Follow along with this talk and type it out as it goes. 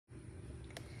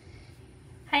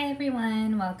Hi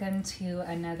everyone, welcome to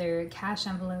another cash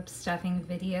envelope stuffing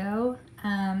video.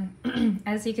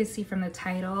 As you can see from the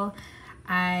title,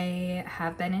 I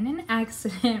have been in an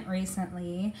accident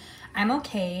recently. I'm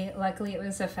okay, luckily it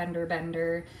was a fender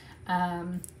bender.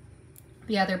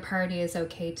 The other party is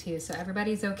okay too, so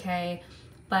everybody's okay,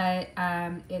 but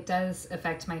it does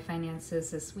affect my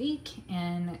finances this week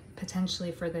and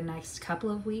potentially for the next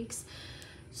couple of weeks.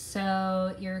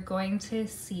 So you're going to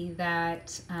see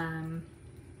that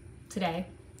today,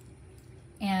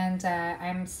 and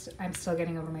I'm still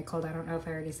getting over my cold. I don't know if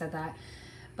I already said that,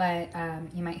 but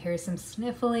you might hear some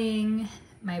sniffling.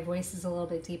 My voice is a little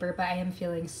bit deeper, but I am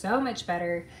feeling so much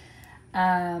better.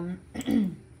 So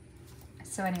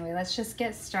anyway, let's just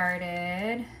get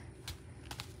started.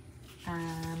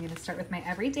 I'm gonna start with my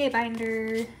everyday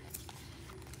binder.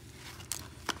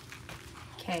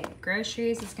 Okay,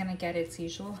 groceries is gonna get its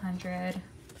usual 100.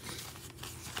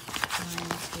 1,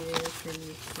 2, 3,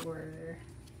 4,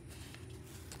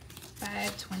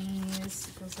 5 20s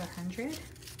equals 100.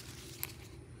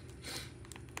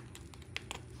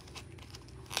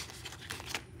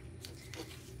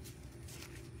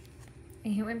 I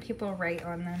hate when people write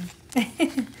on them.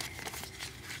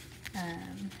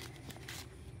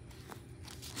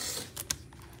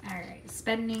 All right,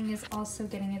 spending is also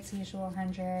getting its usual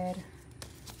 100. 1,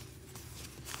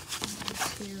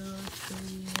 2,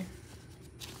 3,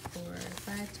 4,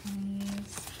 5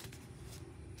 20s.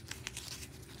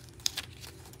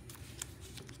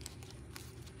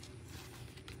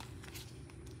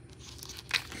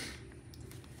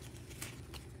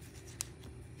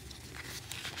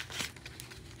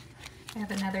 I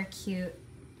have another cute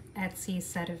Etsy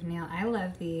set of nail. I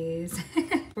love these.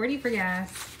 40 for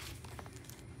gas.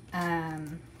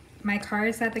 My car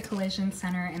is at the collision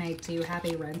center and I do have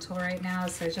a rental right now,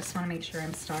 so I just want to make sure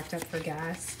I'm stocked up for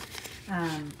gas.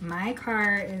 My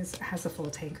car has a full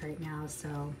tank right now,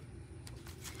 so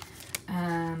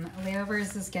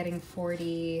layovers is getting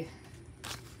 40.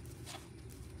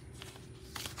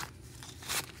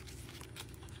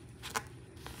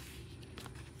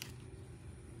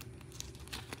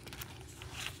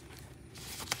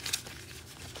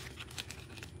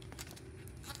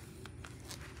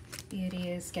 Beauty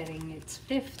is getting its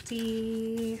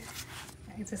 50.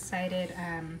 I decided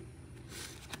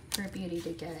for beauty to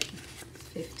get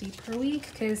 50 per week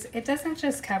because it doesn't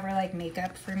just cover like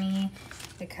makeup for me.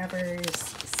 It covers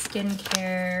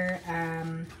skincare,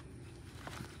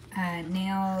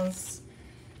 nails,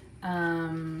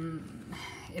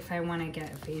 if I want to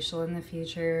get a facial in the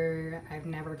future. I've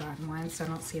never gotten one, so I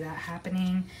don't see that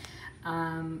happening.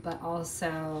 But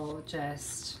also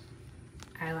just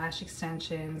eyelash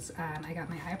extensions. I got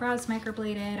my eyebrows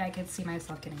microbladed. I could see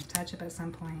myself getting a touch-up at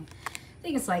some point.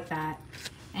 Things like that.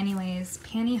 Anyways,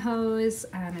 pantyhose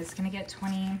is gonna get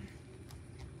 20.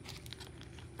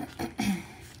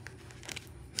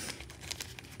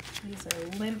 These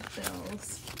are limp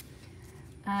bills.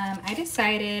 I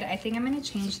decided, I think I'm gonna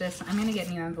change this. I'm gonna get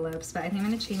new envelopes, but I think I'm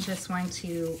gonna change this one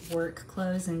to work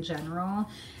clothes in general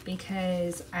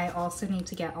because I also need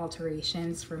to get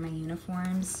alterations for my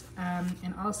uniforms.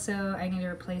 And also I need to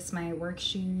replace my work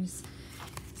shoes.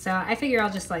 So I figure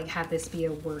I'll just like have this be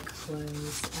a work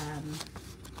clothes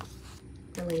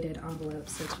related envelope.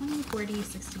 So 20, 40,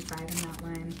 65 in that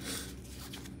one.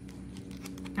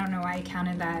 I don't know why I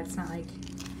counted that. It's not like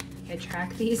I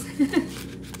track these.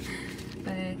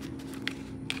 But,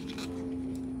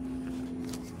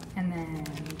 and then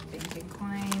bank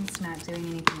coins, not doing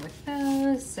anything with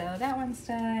those, so that one's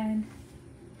done.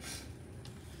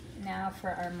 Now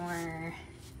for our more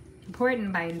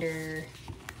important binder.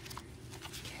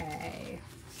 Okay,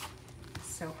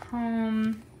 so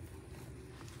home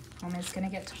is gonna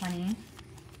get 20.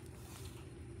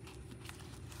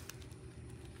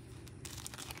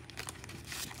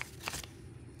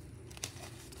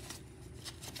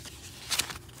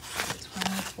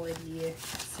 $20, 40,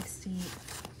 60,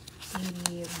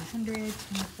 80, 100, 20,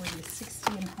 40,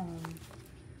 60 in home.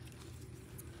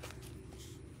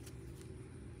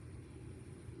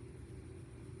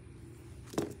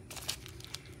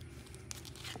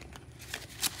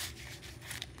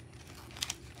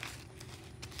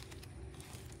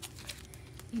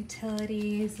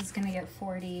 Utilities is gonna get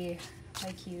 40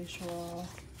 like usual.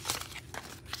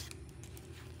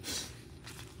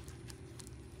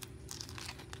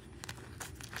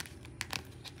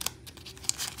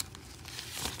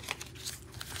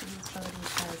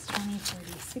 Utilities has 20,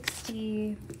 40,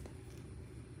 60.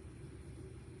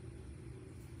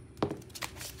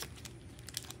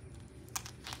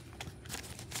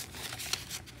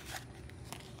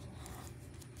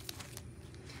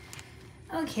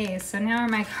 Okay, so now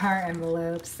my car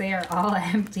envelopes, they are all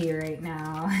empty right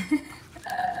now.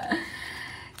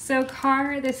 So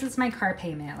this is my car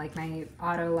payment, like my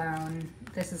auto loan.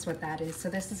 This is what that is. So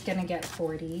this is gonna get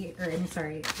 40, or I'm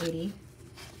sorry, 80.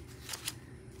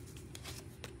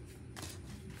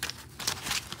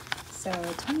 So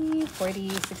 20, 40,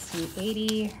 60,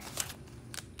 80.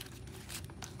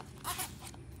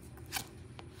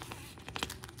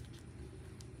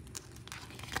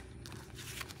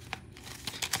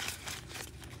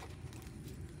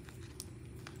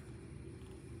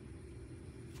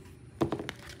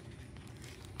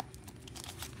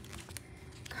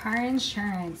 Car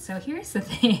insurance. So here's the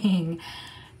thing.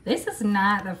 This is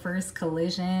not the first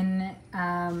collision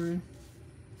that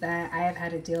I have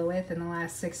had to deal with in the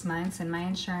last 6 months, and my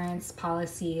insurance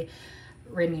policy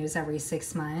renews every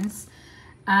 6 months.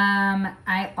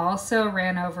 I also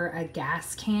ran over a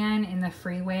gas can in the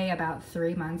freeway about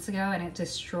 3 months ago, and it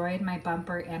destroyed my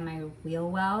bumper and my wheel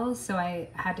wells. So I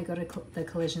had to go to the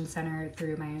collision center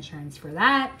through my insurance for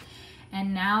that.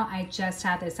 And now I just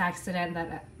had this accident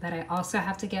that I also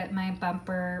have to get my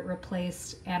bumper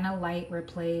replaced and a light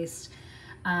replaced.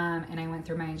 And I went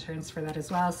through my insurance for that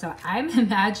as well. So I'm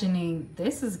imagining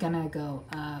this is gonna go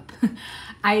up.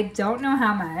 I don't know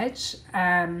how much.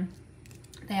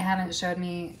 They haven't showed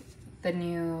me the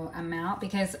new amount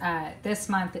because this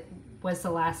month was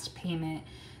the last payment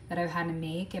that I've had to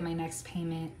make, and my next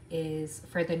payment is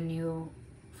for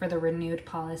the renewed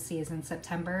policy is in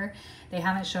September. They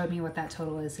haven't showed me what that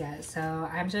total is yet. So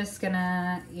I'm just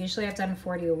gonna, usually I've done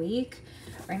 40 a week.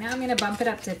 Right now I'm gonna bump it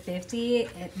up to 50.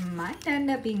 It might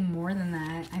end up being more than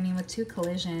that. I mean, with 2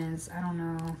 collisions, I don't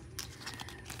know.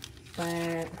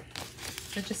 But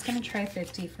we're just gonna try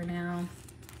 50 for now.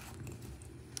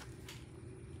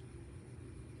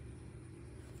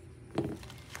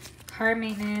 Car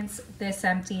maintenance, this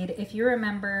emptied. If you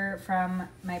remember from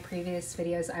my previous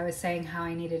videos, I was saying how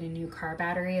I needed a new car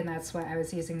battery, and that's what I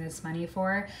was using this money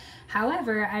for.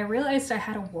 However, I realized I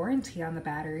had a warranty on the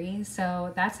battery,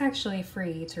 so that's actually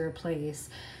free to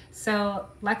replace. So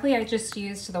luckily I just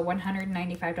used the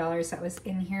 $195 that was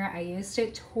in here. I used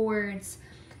it towards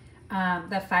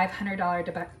the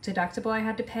 $500 deductible I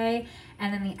had to pay,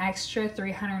 and then the extra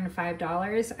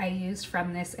 $305 I used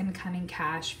from this incoming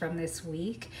cash from this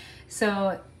week.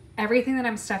 So everything that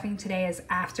I'm stuffing today is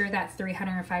after that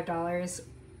 $305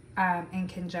 in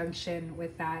conjunction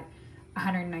with that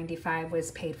 $195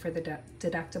 was paid for the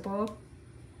deductible.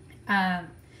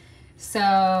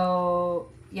 So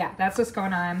yeah, that's what's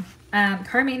going on.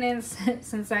 Car maintenance,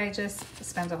 since I just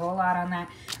spent a whole lot on that.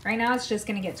 Right now it's just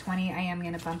gonna get 20. I am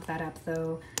gonna bump that up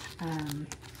though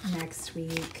next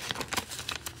week.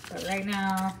 But right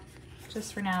now,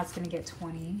 just for now, it's gonna get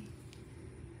 20.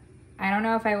 I don't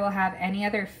know if I will have any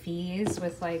other fees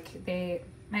with my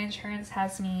insurance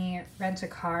has me rent a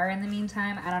car in the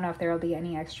meantime. I don't know if there will be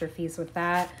any extra fees with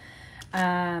that.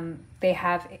 They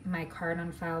have my card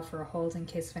on file for a hold in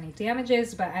case of any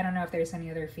damages, but I don't know if there's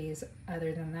any other fees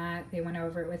other than that. They went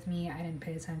over it with me. I didn't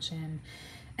pay attention.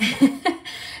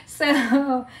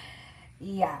 So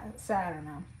yeah, so I don't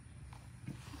know.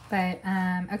 But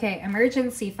okay,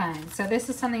 emergency fund. So this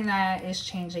is something that is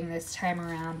changing this time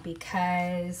around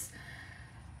because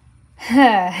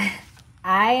I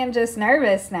am just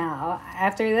nervous now.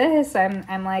 After this,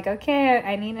 I'm like, okay,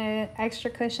 I need an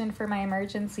extra cushion for my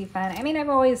emergency fund. I mean, I've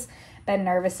always been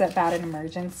nervous about an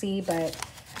emergency, but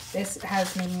this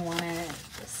has made me want to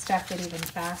stuff it even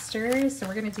faster. So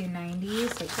we're going to do 90.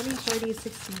 So 20, 40,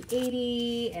 60,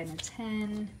 80, and a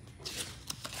 10.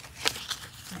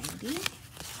 90.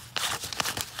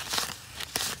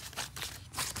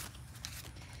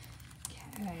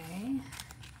 Okay.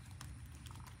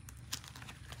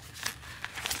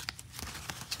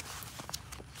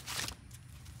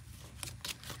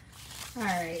 All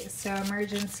right, so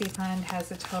emergency fund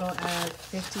has a total of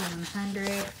 5,100,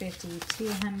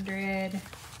 5,200,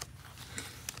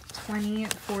 20,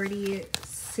 40,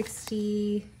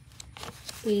 60,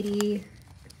 80,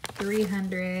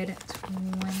 300,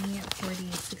 20,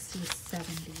 40, 60,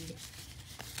 70.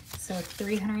 So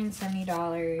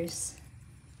 $370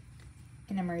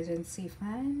 in emergency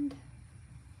fund.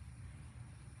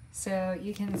 So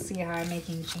you can see how I'm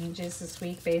making changes this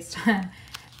week based on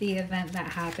the event that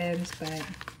happened, but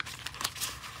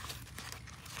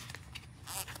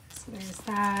so there's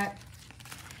that.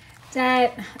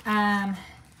 Debt,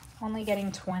 only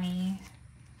getting 20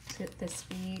 this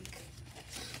week.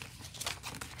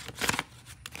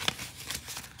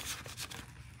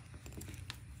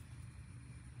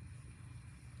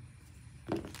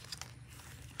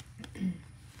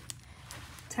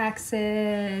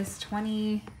 Taxes,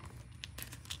 20.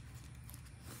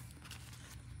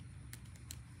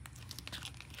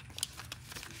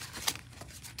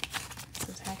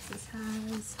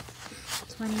 has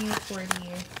 20, 40,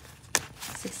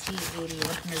 60, 80,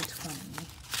 120.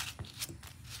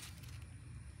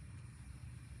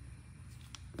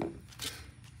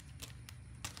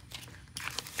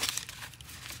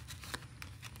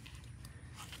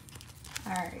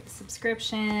 All right,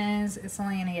 subscriptions, it's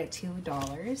only gonna get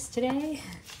 $2 today.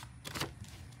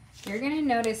 You're gonna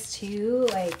notice too,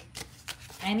 like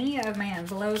any of my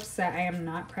envelopes that I am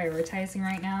not prioritizing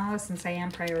right now, since I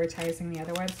am prioritizing the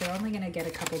other ones, they're only gonna get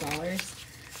a couple dollars.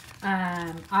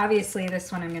 Obviously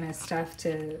this one I'm gonna stuff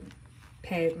to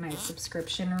pay my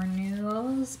subscription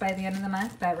renewals by the end of the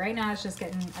month, but right now it's just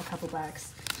getting a couple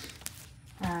bucks.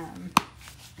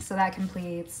 So that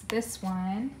completes this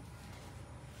one.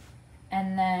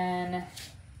 And then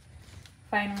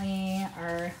finally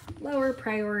our lower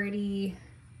priority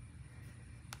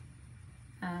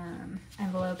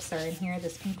envelopes are in here.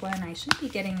 This pink one, I should be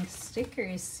getting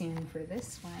stickers soon for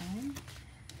this one.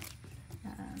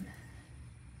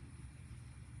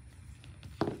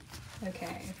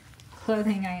 Okay,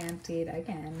 clothing I emptied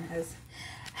again,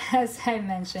 as I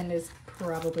mentioned, is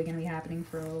probably going to be happening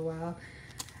for a little while.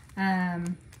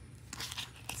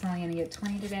 It's only going to get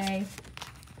 20 today.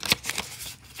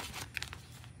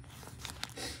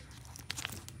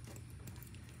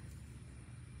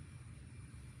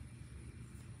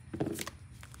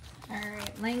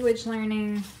 Alright, language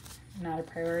learning, not a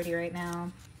priority right now.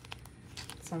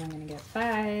 It's only going to get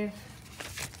 5.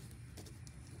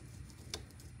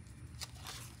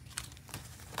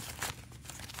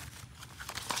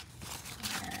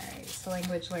 Alright, so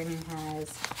language learning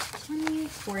has 20,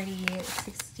 40,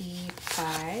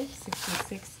 65,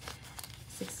 66,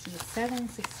 67,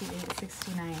 68,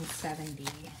 69, 70.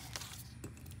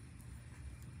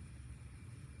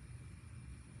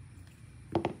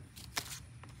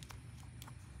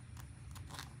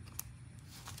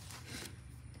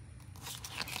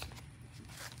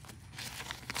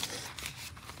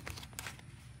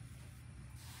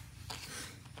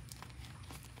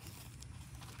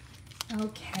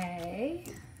 Okay.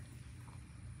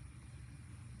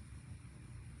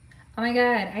 Oh my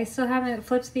god, I still haven't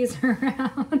flipped these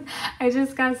around. I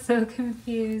just got so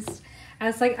confused. I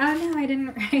was like, oh no, I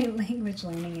didn't write language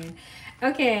learning in.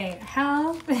 Okay,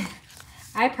 health.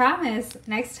 I promise,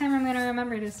 next time I'm going to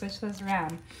remember to switch those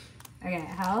around. Okay,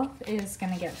 health is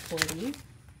going to get 40.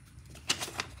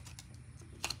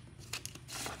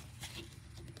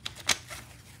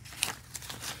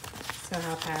 So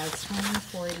health has 20,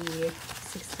 40,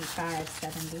 65,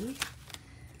 70.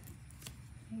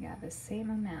 You got the same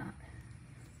amount.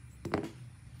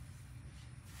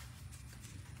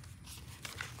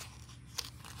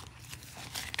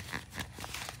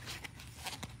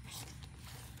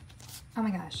 Oh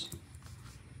my gosh.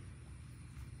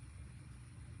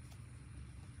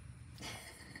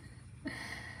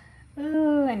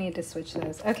 Oh, I need to switch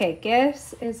those. Okay,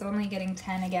 gifts is only getting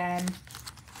 10 again.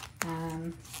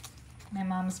 My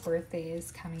mom's birthday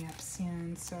is coming up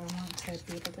soon, so I want to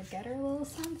be able to get her a little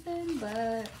something,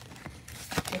 but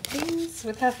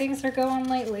with how things are going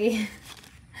lately,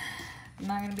 I'm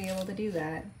not going to be able to do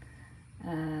that.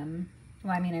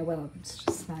 Well, I mean, I will. It's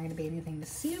just not going to be anything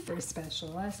super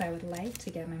special as I would like to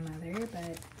get my mother,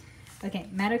 but okay,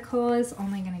 medical is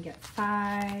only going to get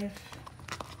 5.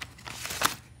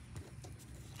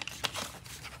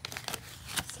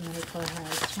 So medical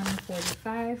has 20,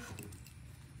 45.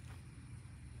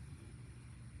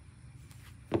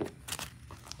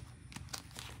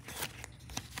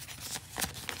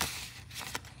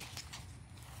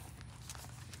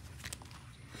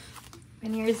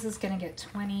 Veneers is going to get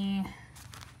 20.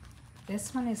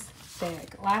 This one is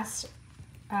thick. Last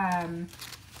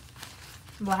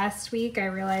week I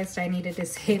realized I needed to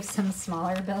save some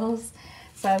smaller bills.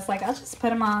 So I was like, I'll just put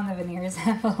them all in the veneers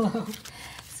envelope.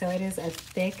 So it is a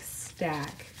thick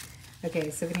stack.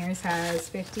 Okay, so veneers has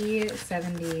 50,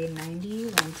 70, 90,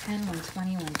 110,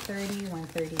 120, 130,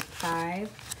 135,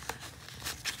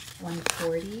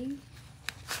 140,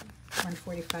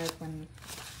 145,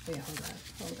 wait,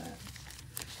 hold up.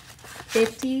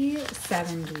 50,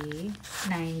 70,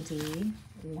 90,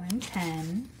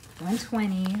 110,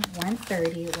 120,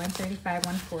 130, 135,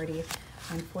 140,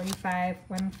 145,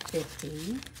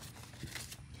 150,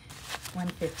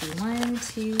 150, 1,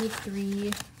 2,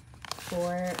 3,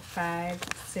 4, 5,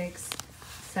 6,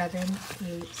 7,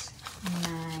 8,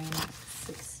 9,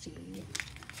 60.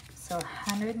 So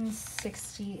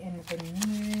 160 in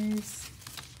veneers.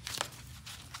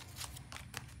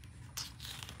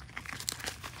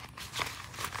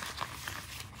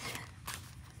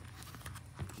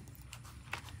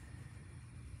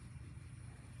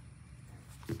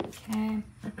 Okay,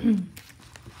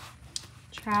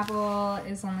 Travel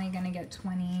is only gonna get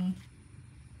 20.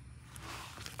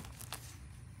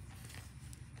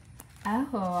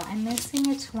 Oh, I'm missing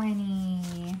a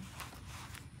 20.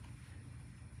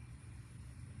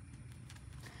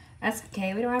 That's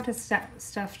okay, we don't have to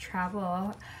stuff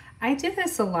travel. I do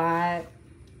this a lot.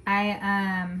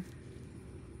 I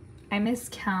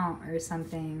miscount or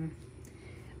something.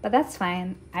 But that's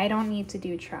fine. I don't need to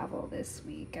do travel this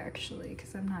week actually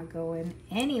because I'm not going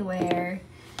anywhere.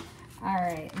 All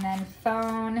right, and then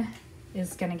phone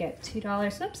is gonna get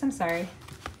 $2. Oops, I'm sorry.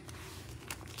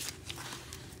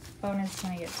 Phone is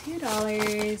gonna get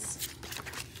 $2.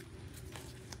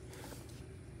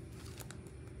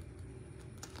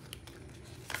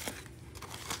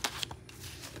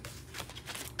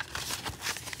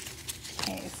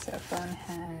 Okay, so phone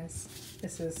has,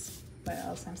 this is what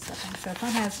else I'm stuffing. So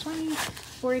phone has 20,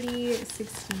 40,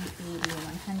 60, 80,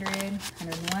 100,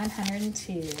 101,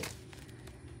 102.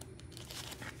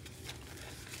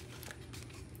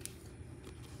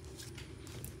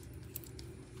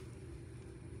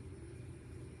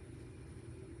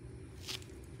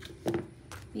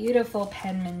 Beautiful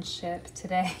penmanship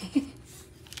today.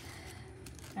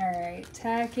 All right,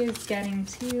 tech is getting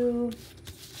 2.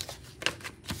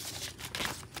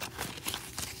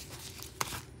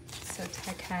 So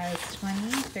tech has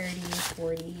 20, 30,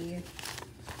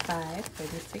 45,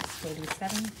 46,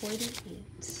 47,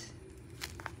 48.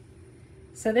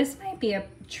 So this might be a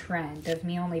trend of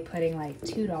me only putting like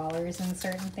 $2 in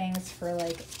certain things for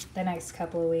like the next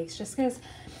couple of weeks, just because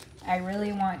I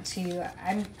really want to.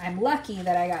 I'm lucky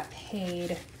that I got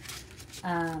paid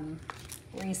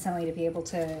recently to be able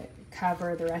to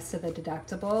cover the rest of the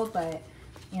deductible, but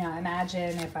you know,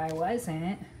 imagine if I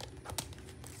wasn't,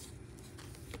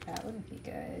 that wouldn't be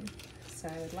good. So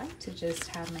I would like to just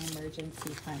have my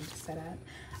emergency fund set up.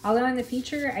 Although in the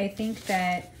future, I think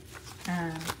that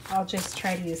I'll just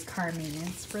try to use car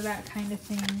maintenance for that kind of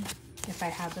thing if I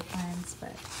have the funds,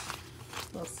 but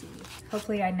we'll see.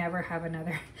 Hopefully I never have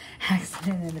another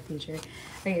accident in the future.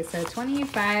 Okay, so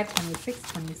 25,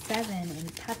 26, 27,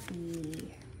 and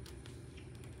puppy.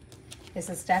 This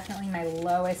is definitely my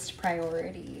lowest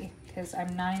priority because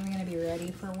I'm not even going to be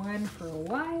ready for one for a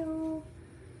while.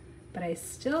 But I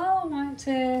still want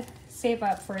to save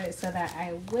up for it so that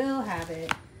I will have it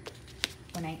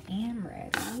when I am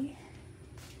ready.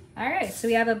 All right, so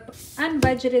we have a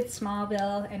unbudgeted small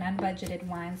bill and unbudgeted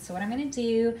one. So what I'm gonna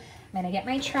do, I'm gonna get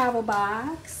my travel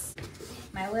box,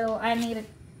 my little, I need a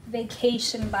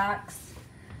vacation box.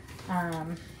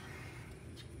 I'm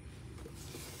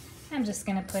just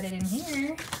gonna put it in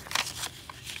here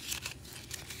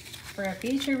for a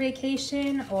future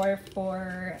vacation or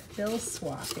for bill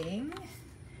swapping.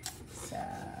 So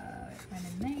it went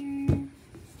in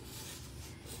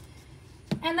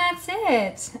there. And that's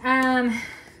it.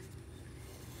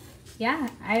 Yeah,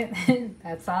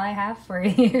 that's all I have for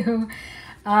you.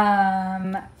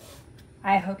 I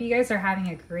hope you guys are having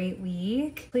a great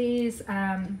week. Please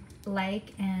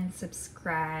like and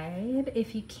subscribe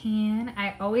if you can.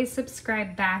 I always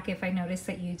subscribe back if I notice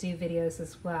that you do videos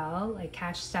as well, like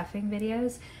cash stuffing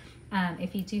videos.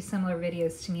 If you do similar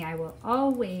videos to me, I will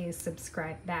always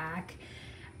subscribe back.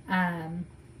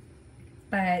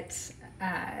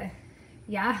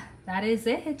 Yeah, that is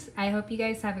it. I hope you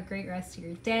guys have a great rest of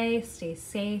your day. Stay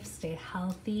safe, stay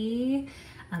healthy,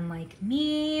 unlike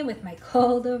me with my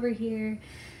cold over here.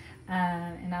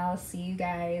 And I'll see you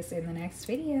guys in the next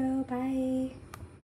video. Bye.